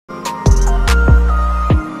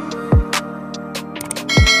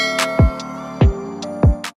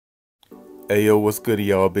Ayo, what's good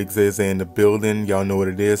y'all? Big Zay in the building. Y'all know what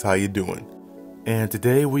it is. How you doing? And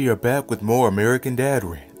today we are back with more American Dad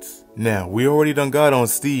rants. Now, we already done got on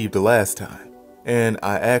Steve the last time, and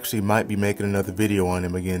I actually might be making another video on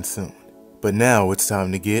him again soon. But now it's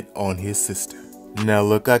time to get on his sister. Now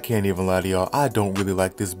look, I can't even lie to y'all. I don't really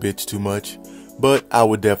like this bitch too much, but I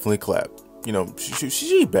would definitely clap. You know,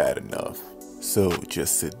 she bad enough. So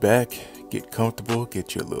just sit back, get comfortable,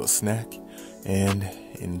 get your little snack, and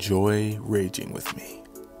enjoy raging with me.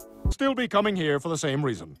 Still be coming here for the same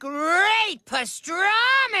reason. Great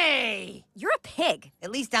pastrami! You're a pig.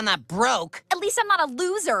 At least I'm not broke. At least I'm not a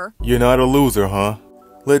loser. You're not a loser, huh?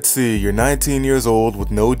 Let's see, you're 19 years old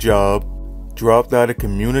with no job, dropped out of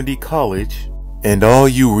community college, and all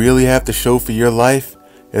you really have to show for your life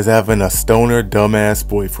is having a stoner dumbass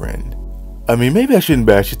boyfriend. I mean, maybe I shouldn't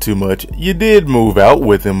bash you too much. You did move out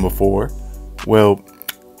with him before. Well,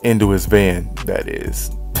 into his van, that is.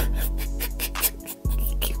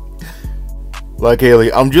 Like,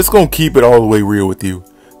 Hayley, I'm just gonna keep it all the way real with you.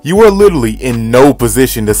 You are literally in no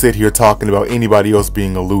position to sit here talking about anybody else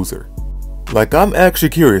being a loser. Like, I'm actually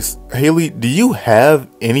curious. Hayley, do you have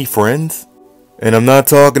any friends? And I'm not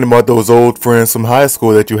talking about those old friends from high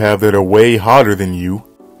school that you have that are way hotter than you.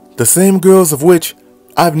 The same girls of which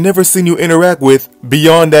I've never seen you interact with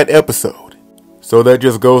beyond that episode. So that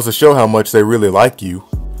just goes to show how much they really like you.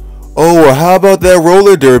 Oh, or how about that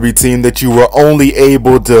roller derby team that you were only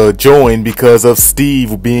able to join because of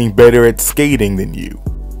Steve being better at skating than you?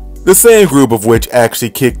 The same group of which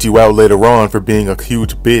actually kicked you out later on for being a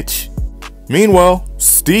huge bitch. Meanwhile,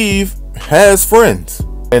 Steve has friends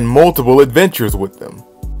and multiple adventures with them.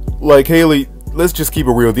 Like, Hayley, let's just keep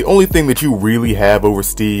it real. The only thing that you really have over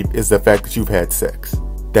Steve is the fact that you've had sex.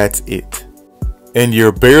 That's it. And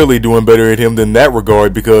you're barely doing better at him than that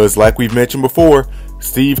regard because, like we've mentioned before,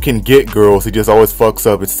 Steve can get girls, he just always fucks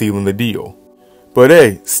up at sealing the deal. But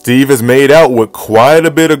hey, Steve has made out with quite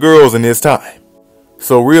a bit of girls in his time.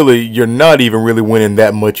 So really, you're not even really winning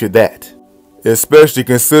that much at that. Especially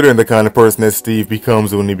considering the kind of person that Steve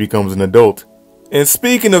becomes when he becomes an adult. And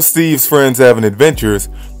speaking of Steve's friends having adventures,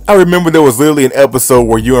 I remember there was literally an episode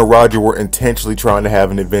where you and Roger were intentionally trying to have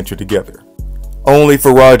an adventure together. Only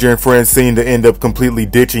for Roger and Francine to end up completely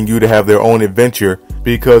ditching you to have their own adventure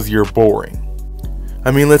because you're boring. I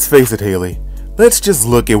mean, let's face it, Hayley. Let's just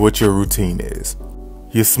look at what your routine is.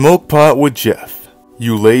 You smoke pot with Jeff.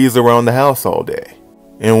 You laze around the house all day.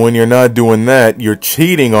 And when you're not doing that, you're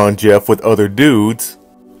cheating on Jeff with other dudes.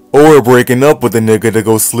 Or breaking up with a nigga to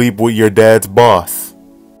go sleep with your dad's boss.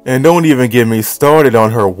 And don't even get me started on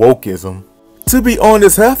her wokeism. To be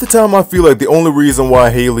honest, half the time I feel like the only reason why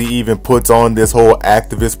Hayley even puts on this whole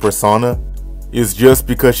activist persona is just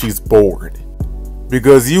because she's bored.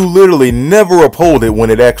 Because you literally never uphold it when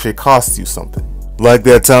it actually costs you something. Like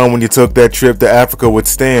that time when you took that trip to Africa with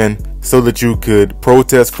Stan so that you could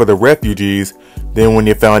protest for the refugees. Then when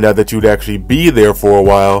you found out that you'd actually be there for a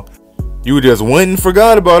while, you just went and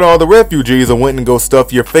forgot about all the refugees and went and go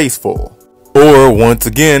stuff your face full. Or once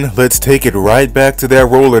again, let's take it right back to that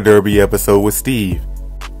roller derby episode with Steve,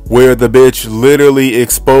 where the bitch literally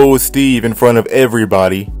exposed Steve in front of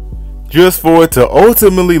everybody just for it to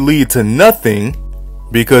ultimately lead to nothing.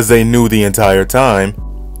 Because they knew the entire time.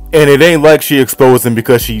 And it ain't like she exposed him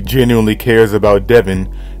because she genuinely cares about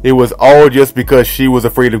Devin. It was all just because she was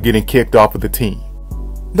afraid of getting kicked off of the team.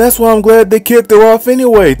 That's why I'm glad they kicked her off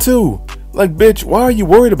anyway, too. Like, bitch, why are you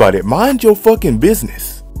worried about it? Mind your fucking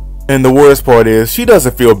business. And the worst part is, she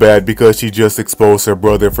doesn't feel bad because she just exposed her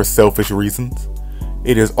brother for selfish reasons.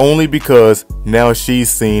 It is only because now she's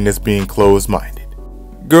seen as being closed-minded.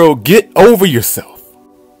 Girl, get over yourself.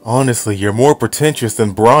 Honestly, you're more pretentious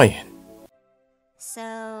than Brian.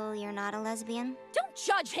 So, you're not a lesbian? Don't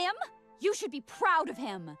judge him. You should be proud of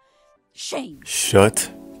him. Shame. Shut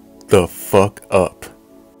the fuck up.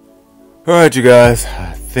 Alright, you guys.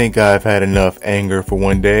 I think I've had enough anger for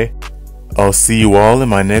one day. I'll see you all in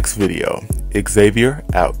my next video. Xavier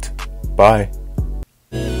out. Bye.